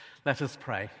Let us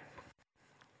pray.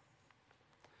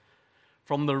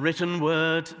 From the written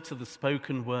word to the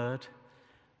spoken word,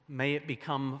 may it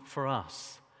become for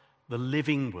us the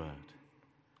living word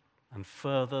and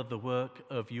further the work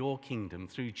of your kingdom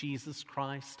through Jesus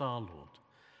Christ our Lord.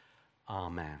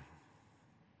 Amen.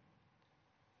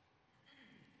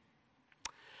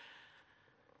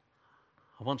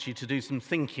 I want you to do some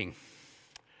thinking.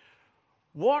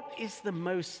 What is the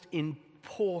most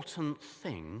important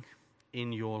thing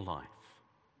in your life?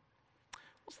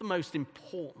 What's the most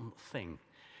important thing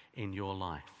in your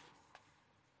life?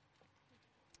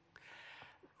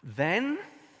 Then,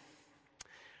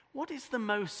 what is the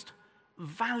most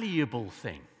valuable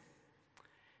thing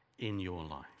in your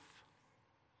life?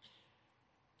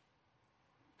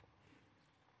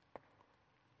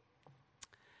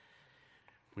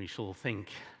 We shall think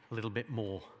a little bit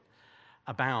more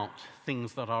about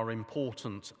things that are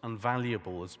important and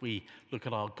valuable as we look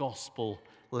at our gospel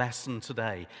lesson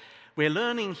today. We're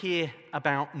learning here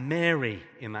about Mary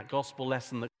in that gospel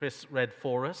lesson that Chris read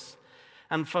for us.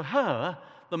 And for her,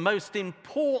 the most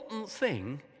important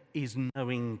thing is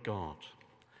knowing God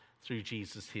through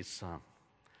Jesus, his Son,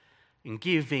 and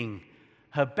giving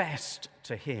her best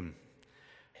to him.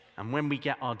 And when we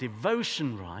get our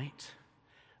devotion right,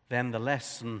 then the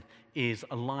lesson is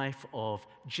a life of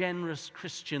generous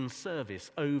Christian service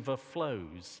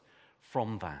overflows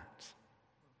from that.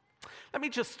 Let me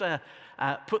just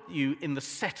put you in the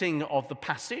setting of the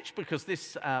passage, because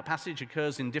this passage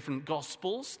occurs in different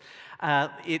Gospels.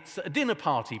 It's a dinner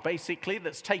party, basically,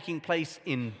 that's taking place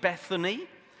in Bethany.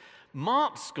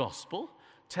 Mark's Gospel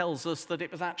tells us that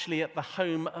it was actually at the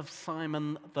home of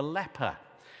Simon the leper,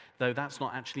 though that's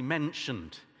not actually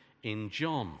mentioned in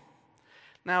John.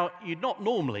 Now, you'd not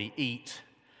normally eat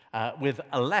with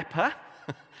a leper,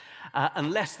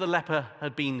 unless the leper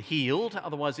had been healed.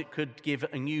 Otherwise, it could give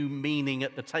a new meaning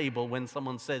at the table when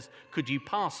someone says, "Could you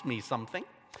pass me something?"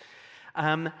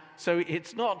 So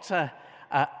it's not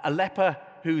a leper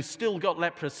who's still got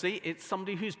leprosy. It's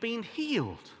somebody who's been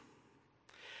healed.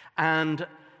 And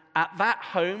at that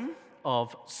home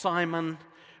of Simon,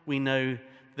 we know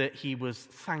that he was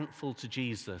thankful to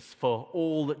Jesus for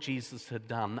all that Jesus had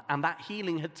done, and that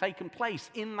healing had taken place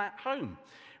in that home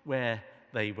where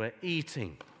they were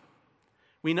eating.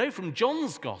 We know from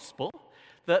John's Gospel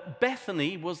that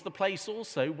Bethany was the place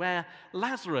also where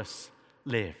Lazarus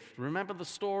lived. Remember the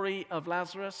story of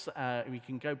Lazarus? We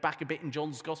can go back a bit in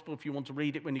John's Gospel if you want to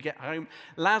read it when you get home.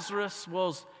 Lazarus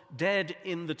was dead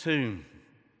in the tomb,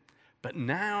 but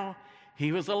now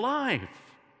he was alive.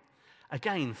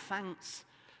 Again, thanks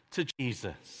to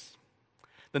Jesus.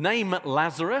 The name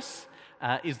Lazarus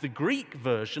is the Greek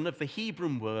version of the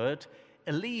Hebrew word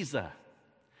Eliezer.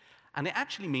 And it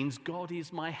actually means God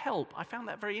is my help. I found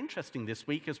that very interesting this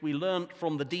week as we learnt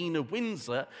from the Dean of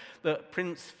Windsor that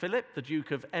Prince Philip, the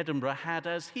Duke of Edinburgh, had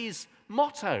as his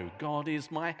motto, God is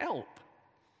my help.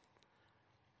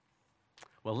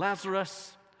 Well,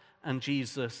 Lazarus and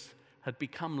Jesus had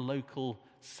become local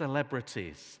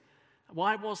celebrities.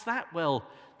 Why was that? Well,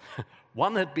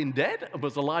 one had been dead and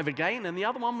was alive again, and the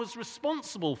other one was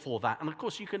responsible for that. And of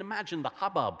course, you can imagine the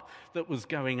hubbub that was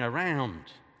going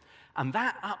around. And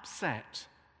that upset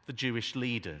the Jewish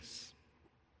leaders.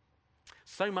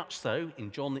 So much so,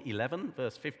 in John 11,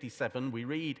 verse 57, we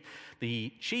read,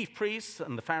 the chief priests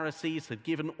and the Pharisees had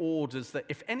given orders that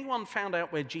if anyone found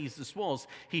out where Jesus was,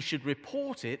 he should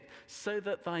report it so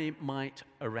that they might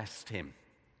arrest him.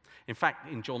 In fact,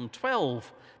 in John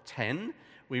 12:10,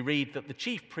 we read that the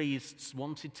chief priests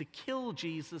wanted to kill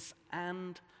Jesus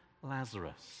and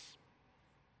Lazarus.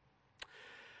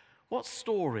 What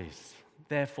stories,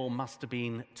 therefore, must have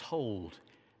been told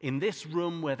in this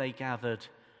room where they gathered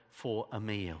for a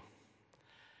meal?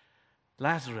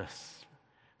 Lazarus,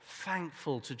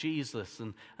 thankful to Jesus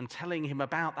and telling him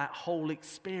about that whole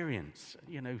experience.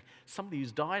 You know, somebody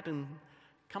who's died and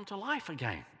come to life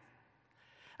again.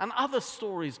 And other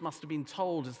stories must have been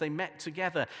told as they met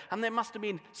together. And there must have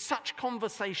been such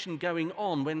conversation going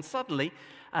on when suddenly,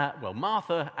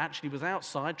 Martha actually was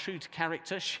outside, true to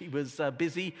character. She was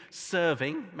busy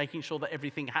serving, making sure that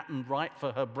everything happened right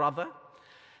for her brother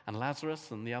and Lazarus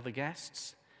and the other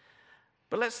guests.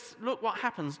 But let's look what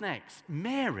happens next.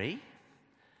 Mary,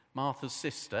 Martha's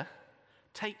sister,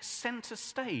 takes center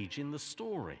stage in the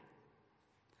story.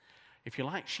 If you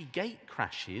like, she gate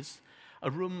crashes a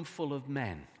room full of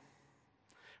men,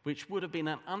 which would have been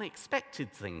an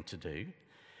unexpected thing to do.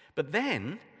 But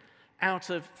then,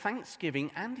 out of thanksgiving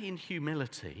and in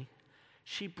humility,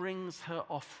 she brings her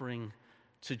offering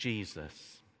to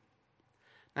Jesus.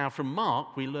 Now, from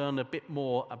Mark, we learn a bit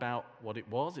more about what it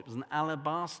was. It was an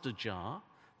alabaster jar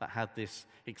that had this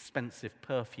expensive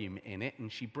perfume in it, and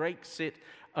she breaks it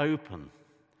open.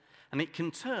 And it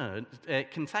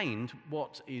contained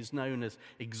what is known as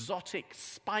exotic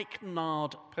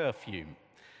spikenard perfume.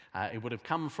 It would have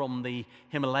come from the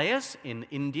Himalayas in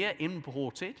India,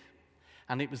 imported,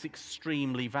 and it was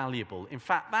extremely valuable. In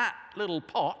fact, that little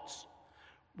pot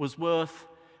was worth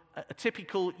a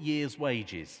typical year's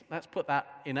wages. Let's put that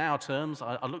in our terms.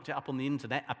 I looked it up on the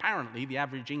internet. Apparently, the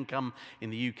average income in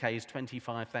the UK is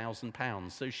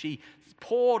 £25,000. So she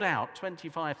poured out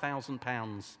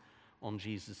 £25,000 on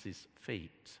Jesus'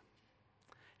 feet.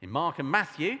 In Mark and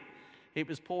Matthew, it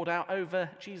was poured out over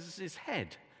Jesus'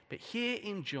 head. But here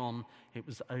in John, it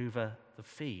was over the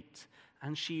feet.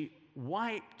 And she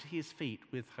wiped his feet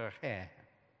with her hair.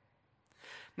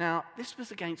 Now, this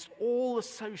was against all the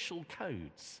social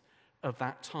codes of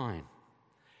that time.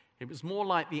 It was more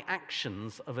like the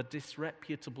actions of a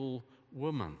disreputable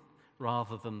woman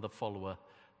rather than the follower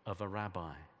of a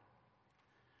rabbi.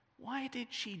 Why did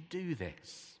she do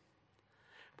this?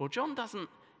 Well, John doesn't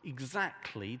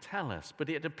exactly tell us, but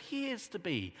it appears to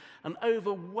be an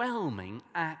overwhelming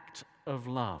act of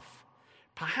love,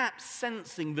 perhaps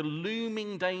sensing the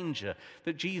looming danger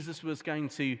that Jesus was going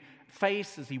to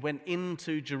face as he went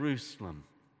into Jerusalem.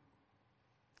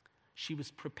 She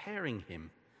was preparing him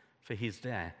for his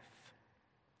death.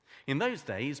 In those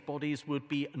days, bodies would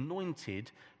be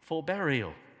anointed for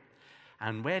burial.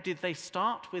 And where did they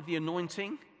start with the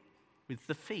anointing? With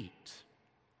the feet.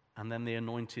 And then they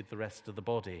anointed the rest of the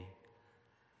body.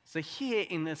 So here,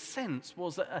 in a sense,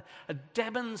 was a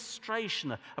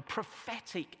demonstration, a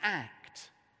prophetic act.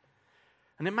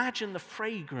 And imagine the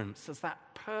fragrance as that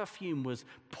perfume was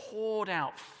poured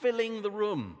out, filling the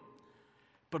room,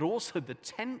 but also the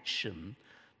tension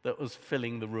that was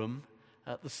filling the room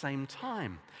at the same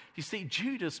time. You see,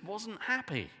 Judas wasn't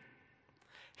happy.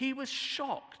 He was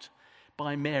shocked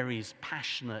by Mary's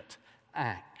passionate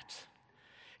act.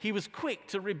 He was quick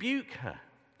to rebuke her,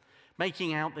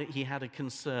 making out that he had a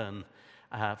concern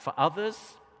for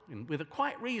others, with a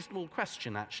quite reasonable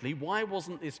question, actually. Why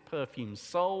wasn't this perfume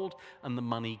sold and the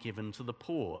money given to the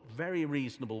poor? Very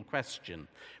reasonable question.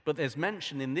 But there's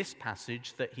mention in this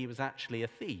passage that he was actually a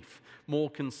thief, more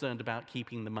concerned about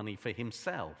keeping the money for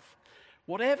himself.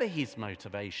 Whatever his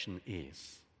motivation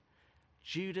is,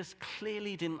 Judas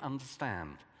clearly didn't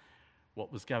understand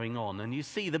what was going on. And you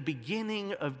see the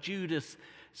beginning of Judas'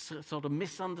 sort of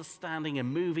misunderstanding and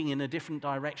moving in a different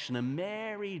direction, and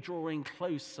Mary drawing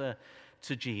closer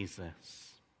to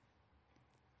Jesus.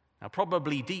 Now,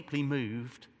 probably deeply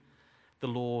moved, the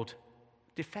Lord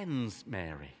defends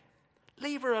Mary.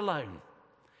 "Leave her alone,"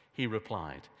 he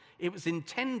replied. "It was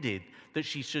intended that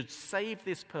she should save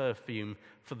this perfume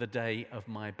for the day of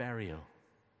my burial."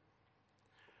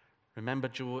 Remember,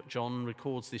 John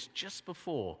records this just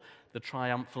before the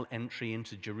triumphal entry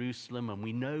into Jerusalem, and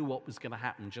we know what was going to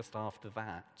happen just after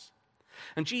that.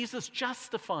 And Jesus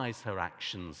justifies her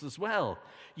actions as well.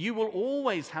 "You will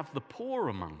always have the poor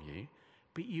among you,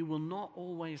 but you will not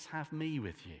always have me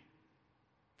with you."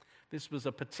 This was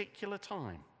a particular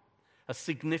time, a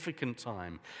significant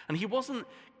time. And he wasn't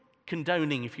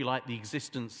condoning, if you like, the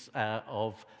existence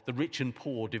of the rich and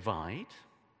poor divide.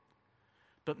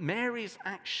 But Mary's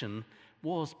action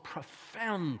was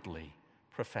profoundly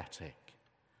prophetic.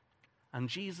 And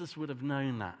Jesus would have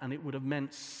known that, and it would have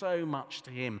meant so much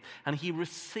to him. And he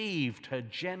received her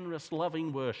generous,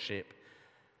 loving worship.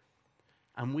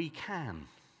 And we can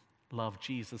love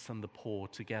Jesus and the poor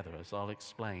together, as I'll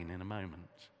explain in a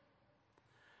moment.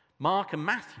 Mark and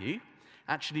Matthew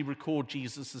actually record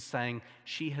Jesus as saying,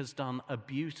 "She has done a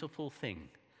beautiful thing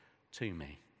to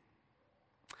me."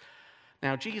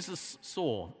 Now, Jesus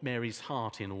saw Mary's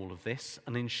heart in all of this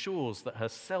and ensures that her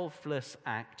selfless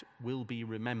act will be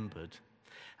remembered.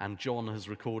 And John has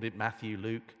recorded, Matthew,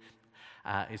 Luke,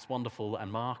 it's wonderful,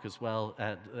 and Mark as well,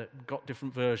 got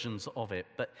different versions of it.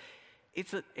 But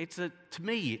to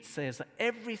me, it says that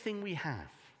everything we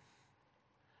have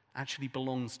actually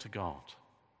belongs to God.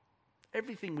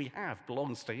 Everything we have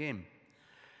belongs to him.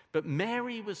 But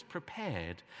Mary was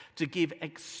prepared to give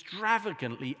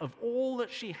extravagantly of all that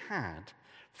she had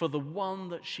for the one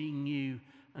that she knew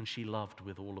and she loved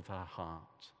with all of her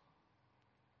heart.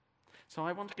 So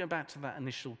I want to go back to that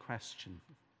initial question.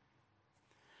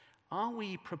 Are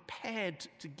we prepared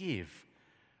to give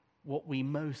what we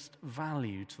most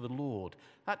value to the Lord?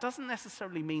 That doesn't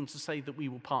necessarily mean to say that we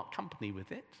will part company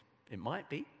with it. It might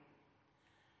be.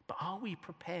 But are we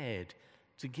prepared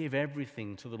to give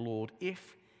everything to the Lord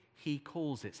if he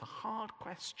calls it? It's a hard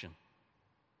question.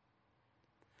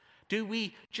 Do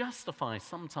we justify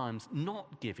sometimes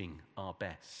not giving our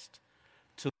best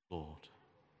to the Lord?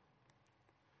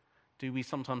 Do we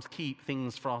sometimes keep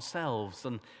things for ourselves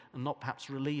and not perhaps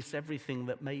release everything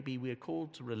that maybe we're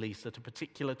called to release at a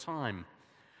particular time?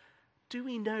 Do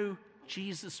we know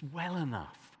Jesus well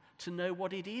enough to know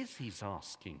what it is he's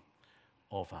asking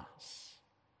of us?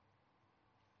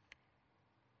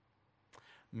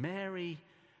 Mary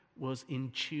was in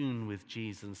tune with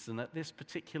Jesus, and at this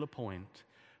particular point,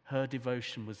 her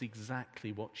devotion was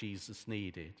exactly what Jesus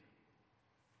needed.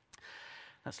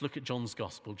 Let's look at John's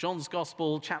Gospel. John's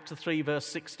Gospel, chapter 3, verse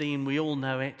 16, we all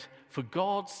know it. For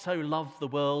God so loved the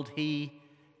world, he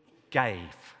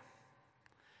gave.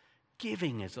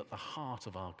 Giving is at the heart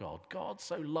of our God. God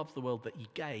so loved the world that he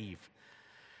gave.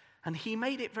 And he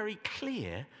made it very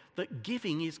clear that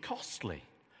giving is costly.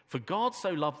 For God so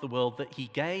loved the world that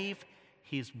he gave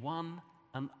his one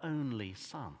and only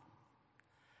Son.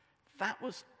 That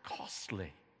was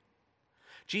costly.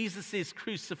 Jesus'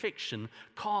 crucifixion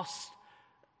cost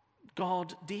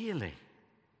God dearly.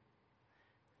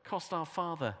 Cost our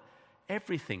Father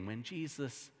everything when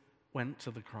Jesus went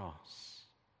to the cross.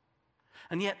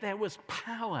 And yet there was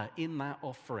power in that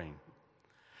offering.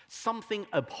 Something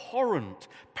abhorrent,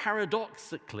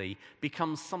 paradoxically,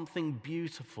 becomes something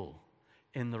beautiful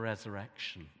in the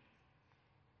resurrection.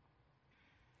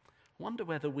 I wonder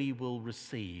whether we will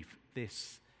receive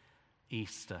this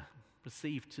Easter,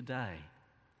 receive today,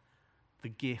 the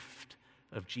gift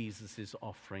of Jesus'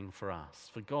 offering for us.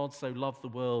 For God so loved the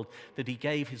world that he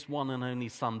gave his one and only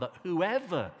Son, that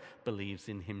whoever believes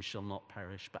in him shall not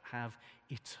perish, but have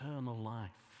eternal life.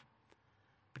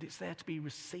 But it's there to be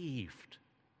received.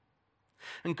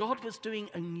 And God was doing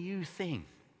a new thing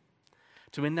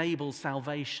to enable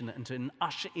salvation and to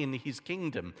usher in his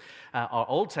kingdom. Our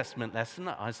Old Testament lesson,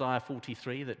 Isaiah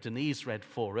 43, that Denise read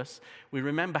for us, we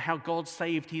remember how God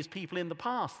saved his people in the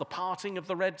past, the parting of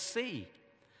the Red Sea.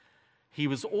 He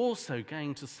was also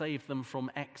going to save them from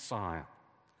exile.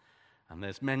 And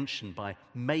there's mention by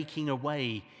making a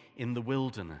way in the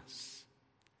wilderness.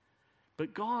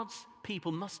 But God's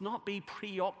people must not be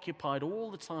preoccupied all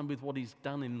the time with what he's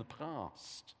done in the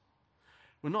past.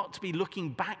 We're not to be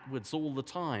looking backwards all the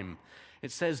time.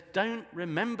 It says, don't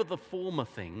remember the former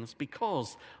things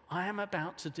because I am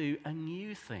about to do a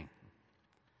new thing.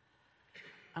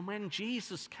 And when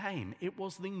Jesus came, it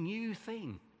was the new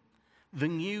thing, the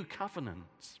new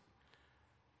covenant.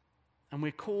 And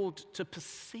we're called to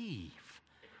perceive,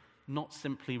 not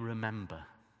simply remember.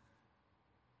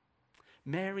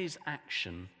 Mary's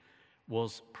action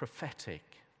was prophetic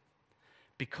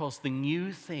because the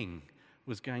new thing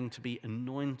was going to be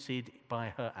anointed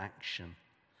by her action.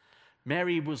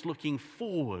 Mary was looking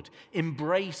forward,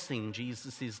 embracing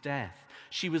Jesus' death.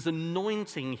 She was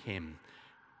anointing him.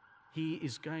 He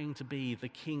is going to be the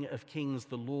King of Kings,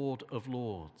 the Lord of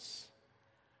Lords,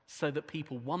 so that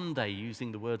people one day,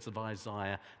 using the words of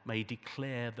Isaiah, may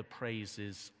declare the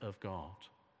praises of God.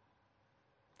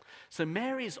 So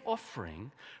Mary's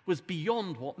offering was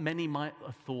beyond what many might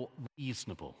have thought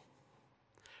reasonable,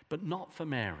 but not for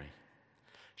Mary.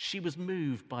 She was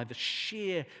moved by the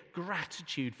sheer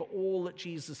gratitude for all that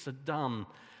Jesus had done.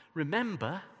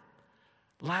 Remember,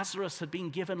 Lazarus had been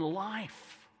given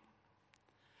life.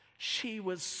 She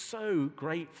was so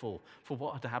grateful for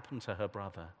what had happened to her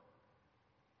brother.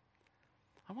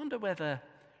 I wonder whether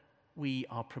we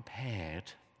are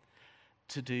prepared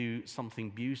to do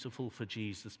something beautiful for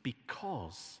Jesus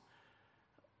because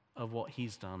of what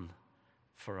he's done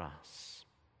for us.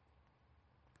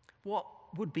 What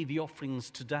would be the offerings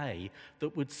today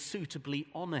that would suitably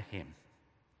honor him?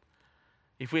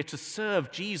 If we're to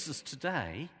serve Jesus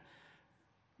today,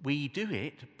 we do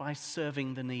it by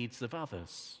serving the needs of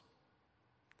others.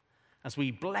 As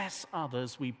we bless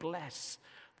others, we bless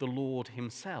the Lord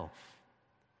himself.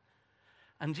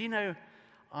 And you know,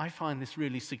 I find this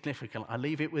really significant. I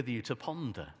leave it with you to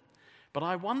ponder. But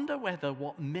I wonder whether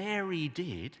what Mary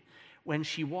did when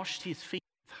she washed his feet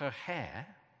with her hair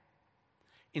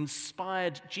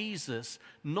inspired Jesus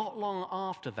not long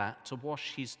after that to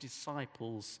wash his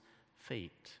disciples'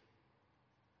 feet.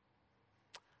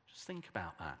 Just think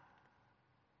about that.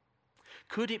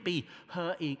 Could it be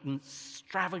her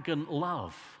extravagant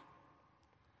love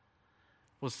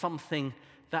was something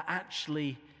that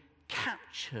actually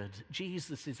captured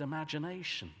Jesus'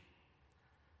 imagination?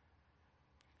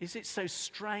 Is it so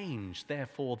strange,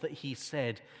 therefore, that he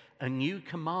said, a new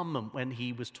commandment when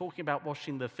he was talking about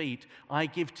washing the feet, I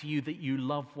give to you that you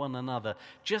love one another.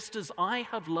 Just as I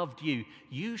have loved you,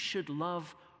 you should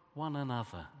love one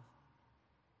another.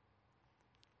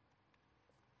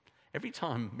 Every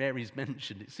time Mary's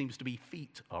mentioned, it seems to be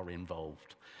feet are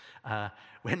involved.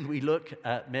 When we look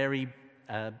at Mary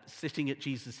sitting at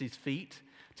Jesus' feet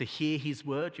to hear his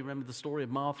word, you remember the story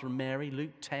of Martha and Mary,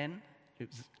 Luke 10? It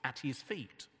was at his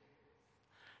feet.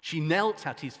 She knelt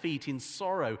at his feet in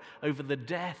sorrow over the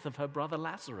death of her brother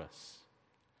Lazarus.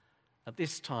 At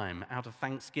this time, out of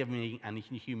thanksgiving and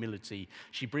humility,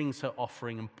 she brings her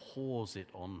offering and pours it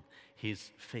on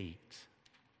his feet.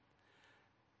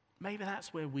 Maybe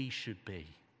that's where we should be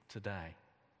today.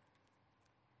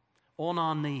 On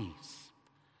our knees,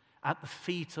 at the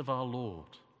feet of our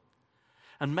Lord.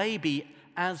 And maybe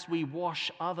as we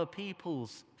wash other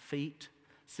people's feet,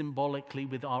 symbolically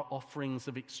with our offerings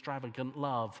of extravagant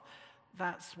love,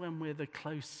 that's when we're the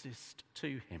closest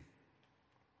to him.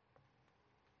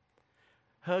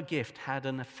 Her gift had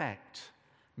an effect,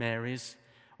 Mary's,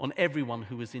 on everyone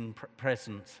who was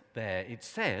present there. It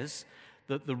says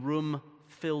that the room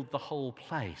filled the whole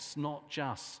place, not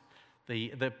just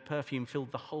the perfume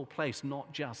filled the whole place,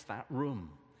 not just that room.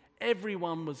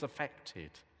 Everyone was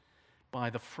affected by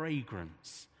the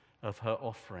fragrance of her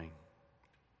offering.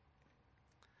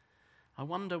 I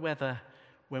wonder whether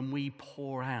when we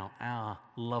pour out our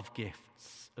love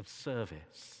gifts of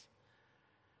service,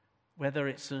 whether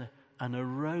it's an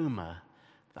aroma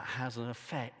that has an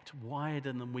effect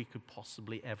wider than we could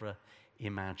possibly ever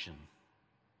imagine.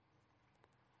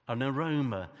 An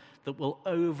aroma that will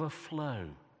overflow,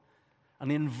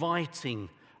 an inviting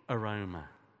aroma.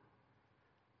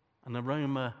 An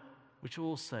aroma which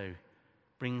also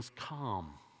brings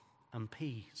calm and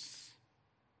peace.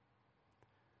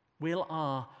 Will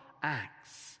our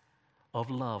acts of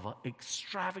love,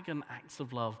 extravagant acts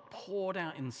of love poured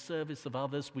out in service of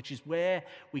others, which is where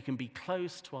we can be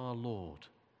close to our Lord,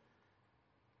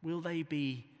 will they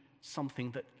be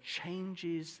something that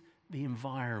changes the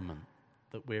environment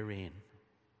that we're in?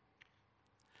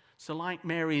 So like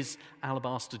Mary's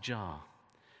alabaster jar,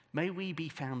 may we be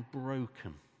found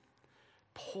broken,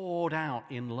 poured out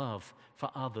in love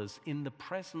for others in the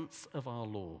presence of our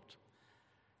Lord.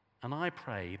 And I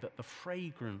pray that the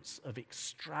fragrance of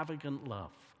extravagant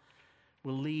love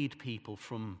will lead people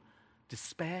from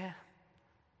despair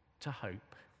to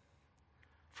hope,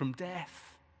 from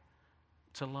death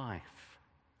to life,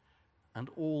 and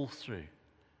all through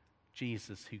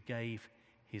Jesus who gave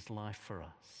his life for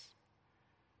us.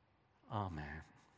 Amen.